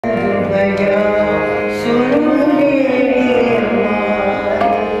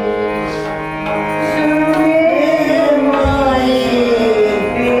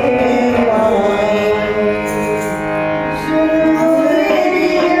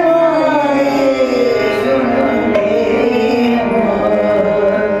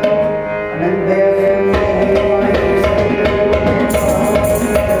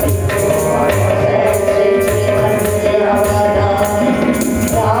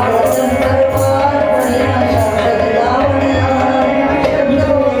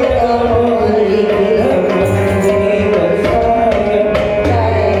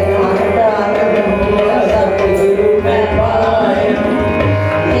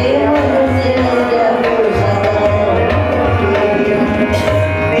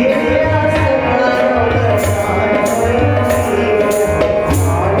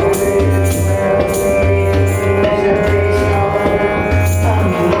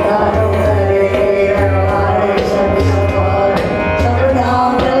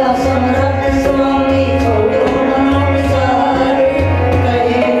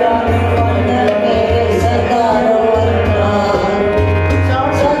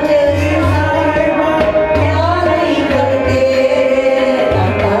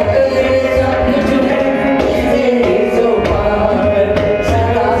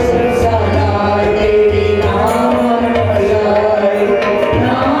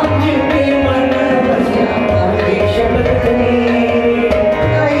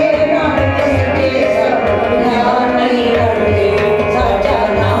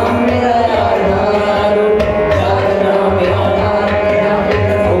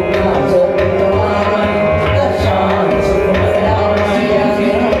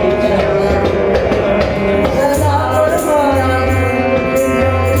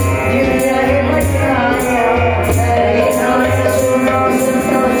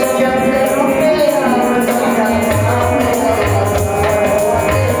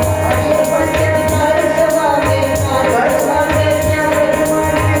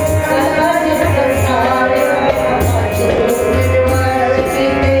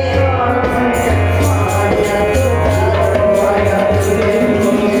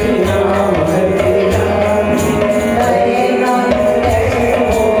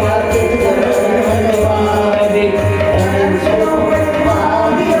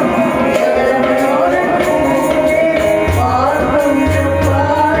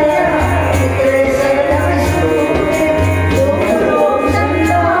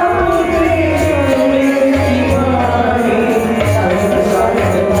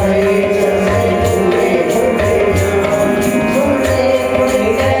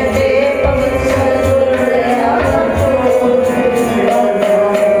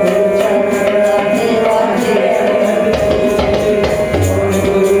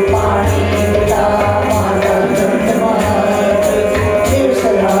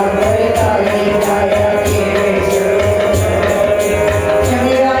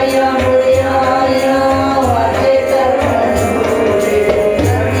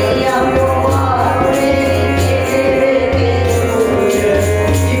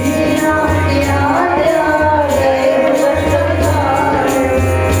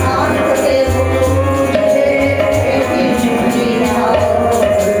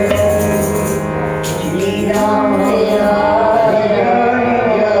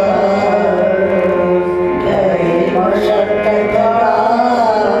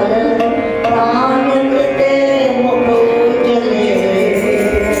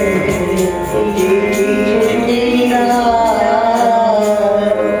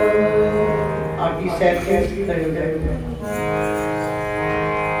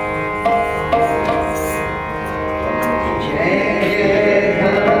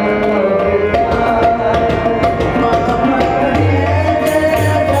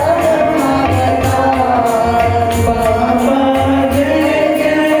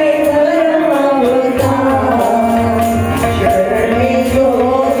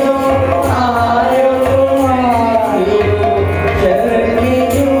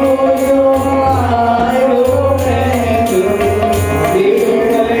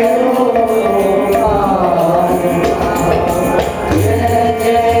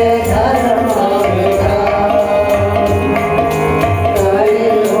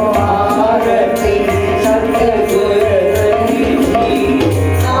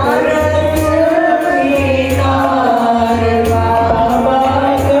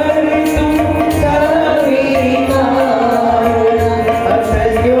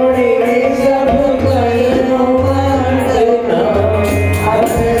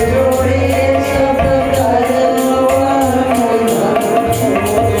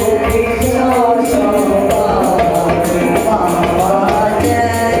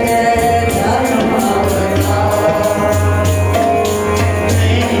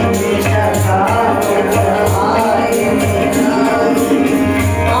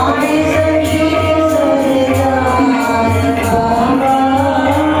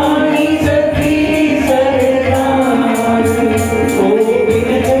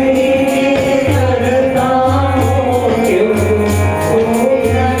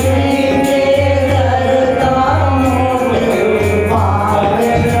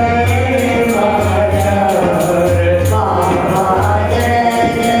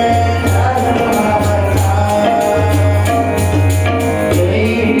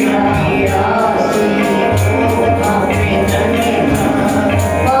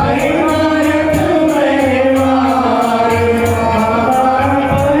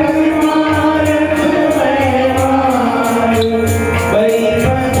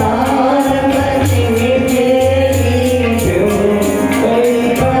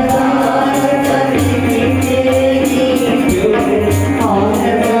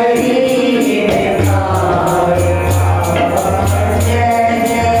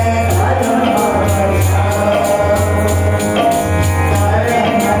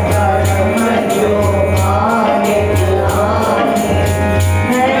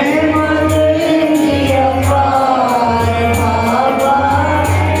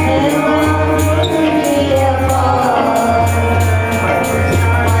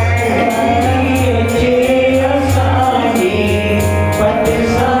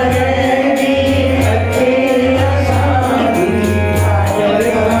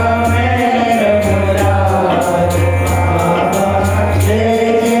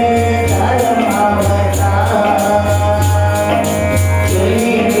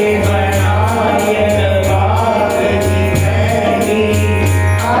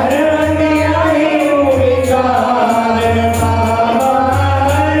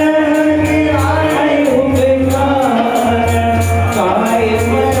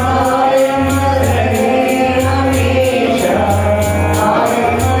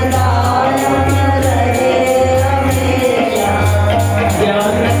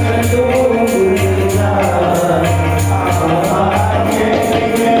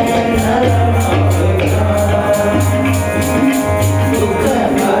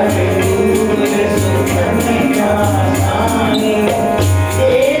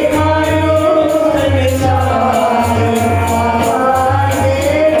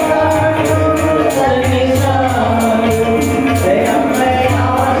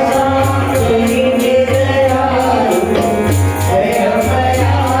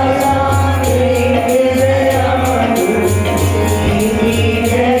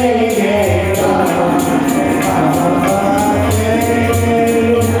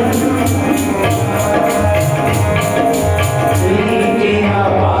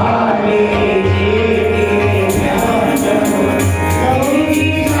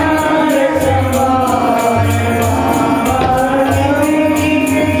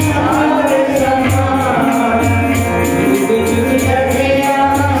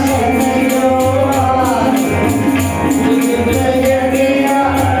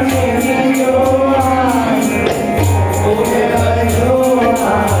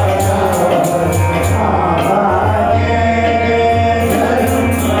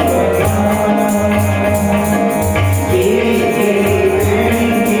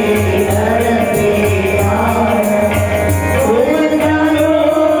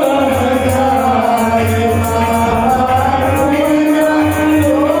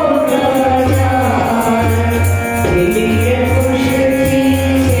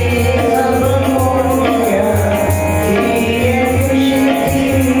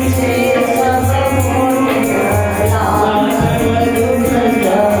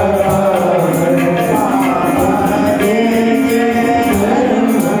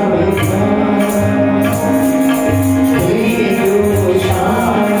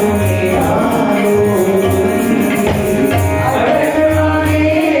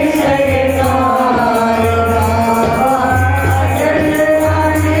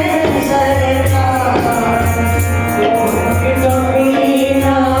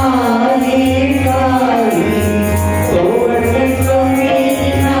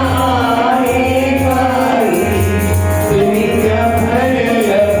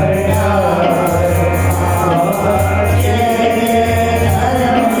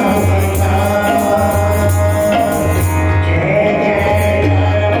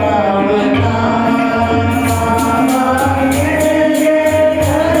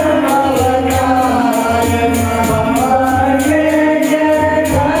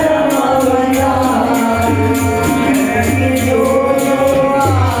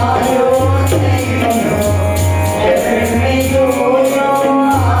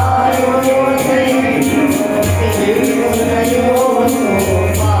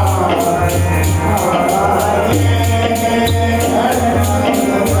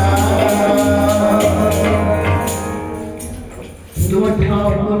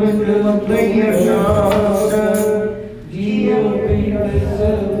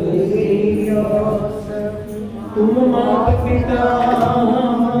तुम माता पिता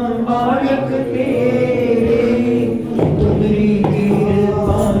बालक तेरे, तुम्हारी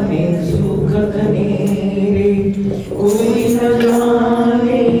कृपा में सुख घनेरे, कोई न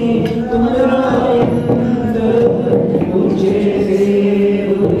जाने तुम्हारा अंत, तुझे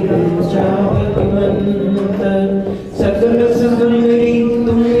देव भगवंत, सकल सुंदरी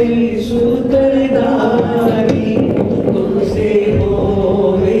तुम्हारी सूत्रधारी, तुमसे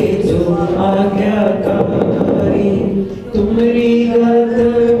होवे जो आज्ञाकारी, तुम्हारी गत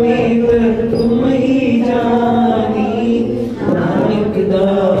में तुम ही जानी, नानक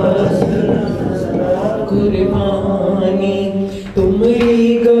दास कुर्बानी, तुम्हारी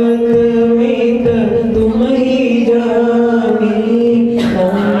गत में तुम ही जानी,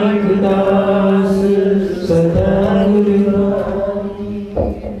 नानक दास सदा कुर्बानी।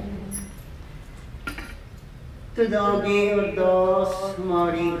 तुदागे अरदास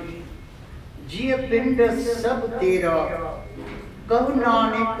हमारी, जिय पिंड सब तेरा, कहु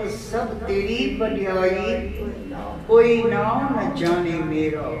नानक सब तेरी बड़ाई, कोई नाम न जाने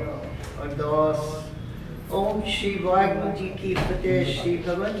मेरा। अरदास। ओम श्री वाहिगुरु जी की फतेह। श्री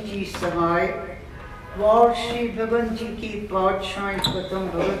भगवान जी सहाय। वार श्री भगवान जी की पातशाही प्रथम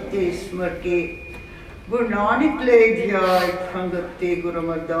भगवते स्मर के, गुरु नानक ले ध्याय संगते गुरु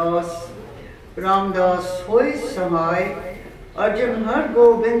अमरदास, रामदास होय सहाय। अर्जुन हर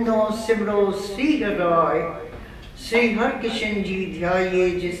गोविंदो सिमरो श्री हराय, श्री हर किशन जी ध्याये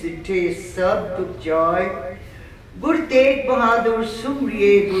जिस थे सब दुख जाय। गुरु तेग बहादुर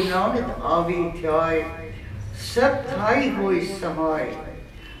सुमरिए, गुरु नानक आवे ध्याय, सब थाई होय सहाय।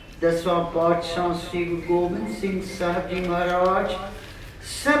 दसवां पातशाह श्री गुरु गोविंद सिंह साहब जी महाराज,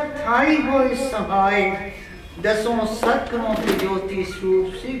 सब थाई होय सहाय। दसों सतगुरों के ज्योति स्वरूप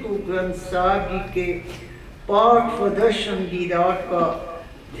श्री गुरु ग्रंथ साहब जी के पाठ व दर्शन दीदार का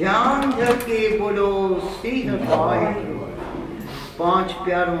ध्यान धर के बोलो श्री हरिवाय। पांच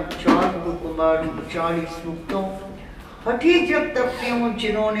प्यारों, चार कुमारों, 40 मुक्तों, हठी जब तपियों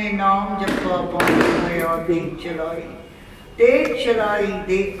जिन्होंने नाम जपा, पाया तेज चलाई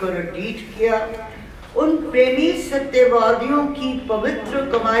देख कर डीठ किया। उन प्रेमी सत्यवादियों की पवित्र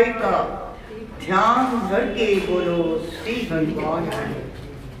कमाई का ध्यान धर के बोलो श्री हरिवाय।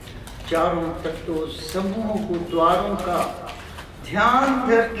 चारों तत्वों समूह गुरुद्वारों का ध्यान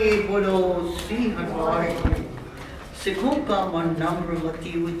धर के बोलो श्री हरिवाय। सिखों का मन नम्र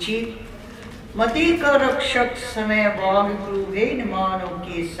मति ऊंची, मति का रक्षक समय वाहिगुरु वे निमानों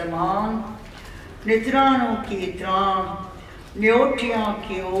के समान। निद्रानों के त्राण, न्योटियां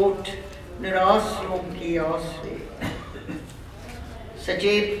की ओट, निराश्रों के आश्रय।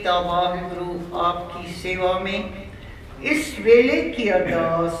 सचेतता वाहिगुरु आपकी सेवा में इस वेले की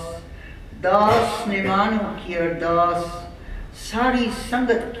अरदास, दास निमानों की अरदास, सारी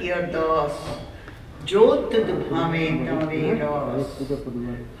संगत की अरदास, जो तुद भावे नावे रास।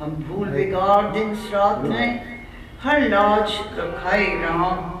 हम भूल बिगाड़ दिन श्राद्ध हैं, हर लाज रखाए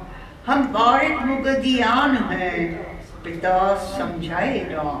राम। हम बारिक मुगदियान हैं, पिता समझाए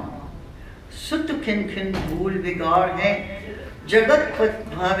राम। सुत खिन खिन भूल बिगाड़ है, जगत पत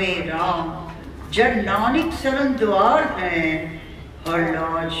भावे राम। जन नानक शरण द्वार हैं, हर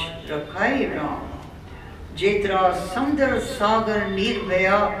लाज रखाए राम। जेतरा समुद्र सागर नीर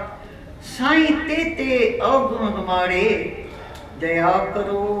भया, साईं ते अवगुण हमारे। दया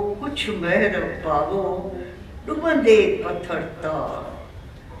करो कुछ मेहर पावो, डुबंदे पत्थर तार।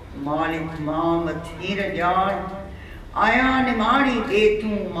 मालिक मामत हीर जान, आया निमाणी दे तू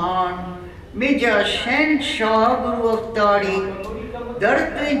मान। मेजा शहनशाह गुरु अवतारी, दर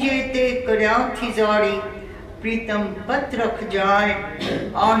तुझे ते करया थी जारी। प्रीतम पत रख जाए,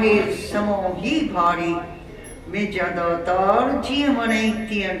 आहे समो ही भारी। मेजा दातार जी मने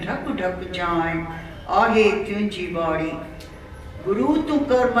तियां ढक ढक जाए, आहे तुझी बाड़ी। गुरु तू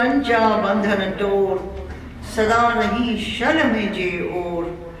कर मंजा बंधन तोड़, सदा नहीं शल में जे ओर।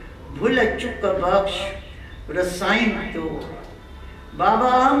 भूल चुक बख्श रसायन तो,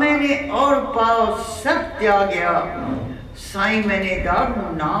 बाबा मैंने और पाव सब त्यागया। साईं मैंने दारू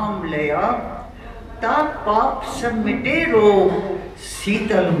नाम लिया, ताप पाप सब मिटे रो,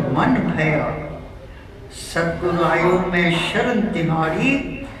 शीतल मन भया। सतगुरु आयो मैं शरण तिहारी,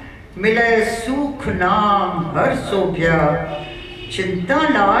 मिले सुख नाम हर शोभ्या। चिंता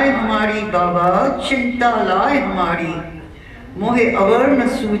लाए हमारी बाबा, चिंता लाए हमारी। मोहे अवर न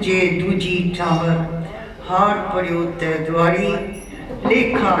सूझे दूजी ठावर, हार पड़ियो तय द्वारी।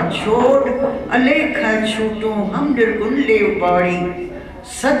 लेखा छोड़ अलेखा छूटो, हम निर्गुण ले उबारी।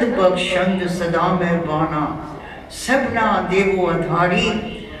 सद बख्शंद सदा मेहरबाना, सबना देवो आधारी।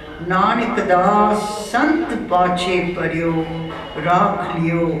 नानक दास संत पाछे परियो, राख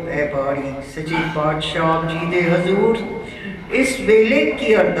लियो ए बाड़ी। सच्चे पातशाह जी दे हजूर इस वेले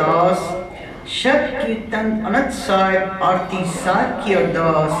की अरदास, शब कीर्तन अनंत साहिब आरती साहिब की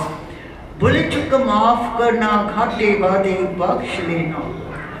अरदास, भुल चुक माफ करना, घाटे वादे बख्श लेना।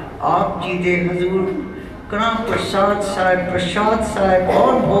 आप जी दे हजूर कणा प्रसाद साहिब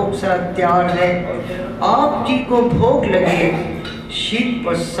और भोग साहिब तैयार है। आप जी को भोग लगे, शीत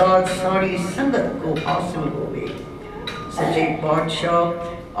प्रसाद सारी संगत को हासिल होवे। सच्चे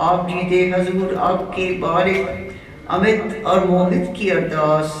पातशाह आप जी दे हजूर आपके बारिक अमित और मोहित की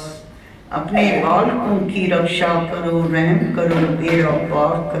अरदास, अपने बालकों की रक्षा करो, रहम करो, बेड़ा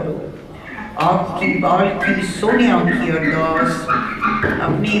पार करो। आपकी बालकी सोनिया की अरदास,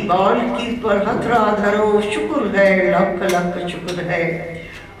 अपनी बालकी पर हथरा धरो, शुक्र है लख लख शुक्र है।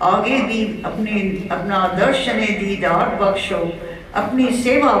 आगे भी अपना दर्शन दीदार बख्शो, अपनी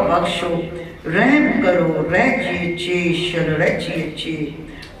सेवा बख्शो, रहम करो, रह चे शर रह चे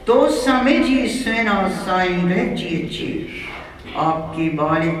तो समय जी सेना साईं रह चे। आपकी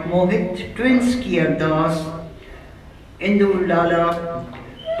बालिक मोहित ट्विंस की अरदास, इंदु लाला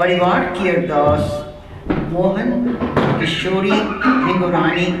परिवार की अरदास, मोहन किशोरी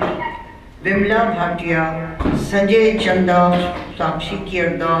हिंगुरानी, विमला भाटिया, संजय चंदा साक्षी की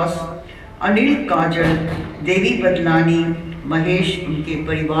अरदास, अनिल काजल, देवी बदलानी, महेश उनके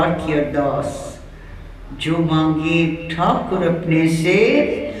परिवार की अरदास। जो मांगे ठाकुर अपने से,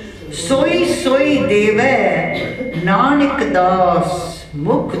 सोई सोई देवे नानक दास।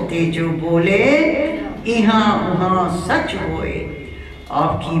 मुख तेजो बोले, इहाँ उहाँ सच होए।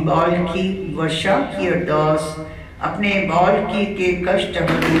 आपकी बालकी वर्षा की अरदास, अपने बालकी के कष्ट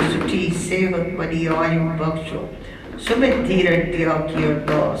हरी, सुठी सेवक परी आयु बख्शो, सुमित धीरत्या की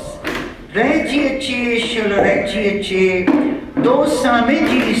अरदास। रह जी अच्छे शल रह जी अच्छे, दो सामे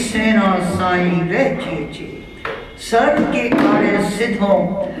जी सेना साईं रह जी अच्छे। सर्व के कार्य सिद्ध हो,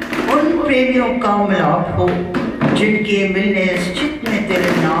 उन प्रेमियों का मिलाप हो, जिनके मिलने चित्त में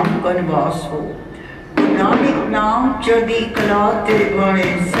तेरे नाम का निवास हो। नानक नाम चढ़ी कला, तेरे बाणे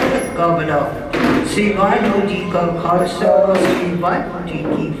सगत का भला। श्री वाहिगुरु जी का खालसा, श्री वाहिगुरु जी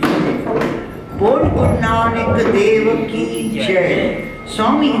की फतेह। बोल गुरु नानक देव की जय।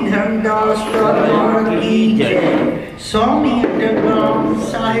 स्वामी धर्मदास दारबार की जय। स्वामी अटलराम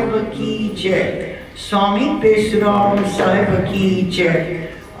साहिब की जय। स्वामी पेशुराम साहिब की जय।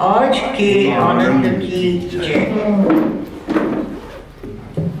 आज के आनंद की जय।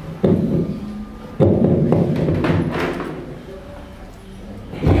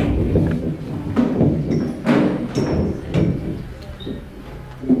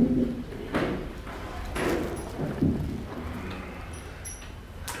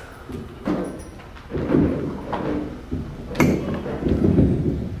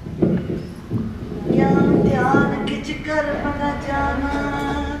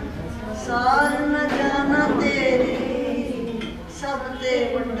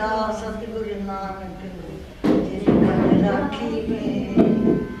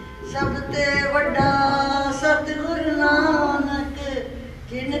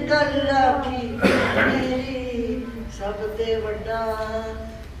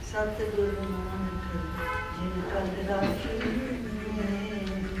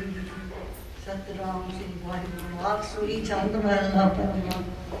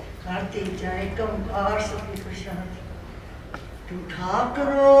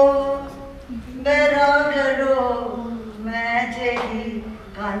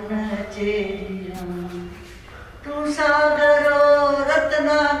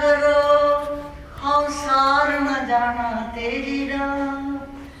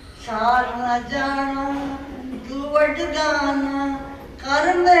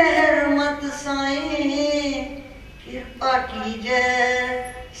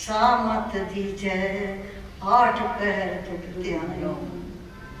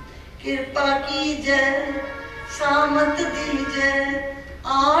 कृपा की जय सामत दीजय,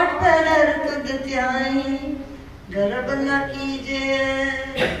 आठ पैर तुद त्याई, गर्भ न कीजे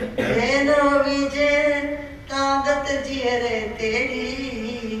तेरो विजय, ताकत जियरे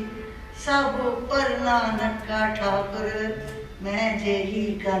तेरी, सब पर नानक का ठाकुर, मैं जेही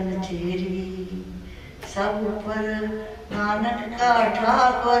कन चेरी। सब पर नानक का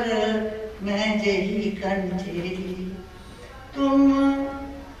ठाकुर, मैं जेही कन चेरी। तुम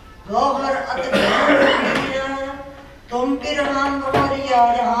गौहर अतुल, तुम पिरहान मोरिया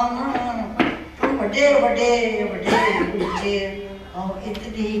राम, तुम बड़े बड़े बड़े ऊंचे, और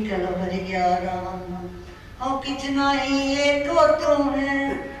इतनी कलवरिया राम। और कितना ही एक तुम है,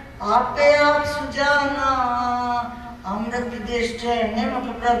 आपे आप सुजाना, अमृत दृष्ट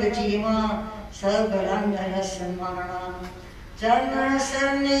निमक प्रभ जीवा, सब रंग रस माना। चरण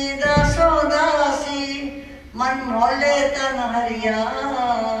सरनी दासो दासी मन मोले तन हरिया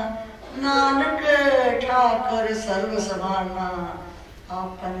नानक ठाकर सर्व समाना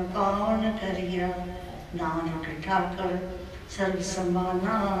आपन पावन करिया नानक ठाकर सर्व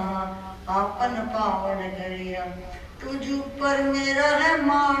समाना आपन पावन करिया तुझ ऊपर मेरा है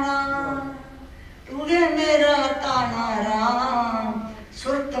माना तू है मेरा ताना राम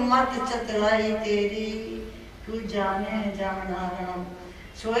सुरत मत चतुराई तेरी तू जाने जाना राम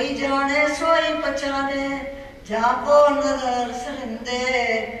सोई जाने सोई पहचाने जाको नजर सरिंदे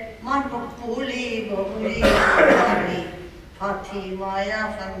मन भूली बहुली फाथी माया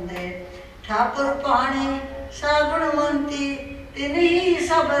फंदे ठाकुर पानी सागुणवंती तिन ही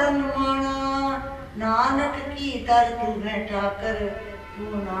सबरन माना नानक की दर तू है ठाकर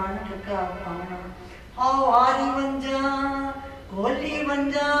तू नानक का पाना आओ हारी बन जा होली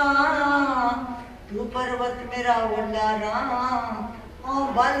बन जा तू पर्वत मेरा ओला राम ओ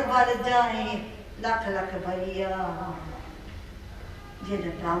बल बल जाए लख लख भैया जिन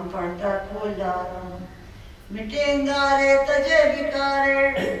नाम पढ़ता खोला मिटेंगारे तजे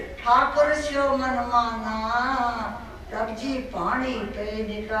बिकारे ठाकुर स्यो मन माना तब जी पानी पे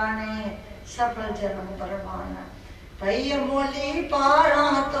निकाने सफल जन्म परमाना भैया बोली पारा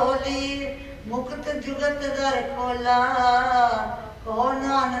तोली मुक्त जुगत दर खोला को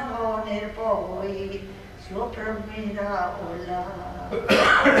नानक को निर्भो होई सो प्रभु मेरा ओला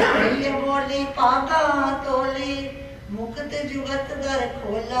भैया बोली पागा तोली मुक्त जुगत दर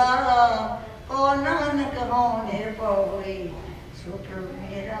खोला को नानक हो निर्भो होई सो प्रभु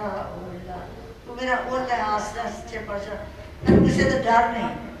मेरा ओला तू मेरा ओला आसरा सच्चे पातशाह मैं किसी से डर नहीं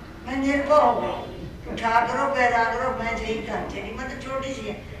मैं निर्भो हो गई तू ठाकरो बैरागरो मैं जही कर तेरी मैं तो छोटी सी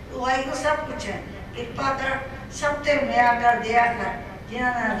है तू आई को सब कुछ है कृपा कर सब ते मैं कर दिया कर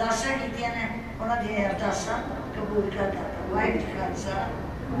जिन्होंने अरदासा की ने उन्होंने अरदासा कबूल कर दिया वाइट खालसा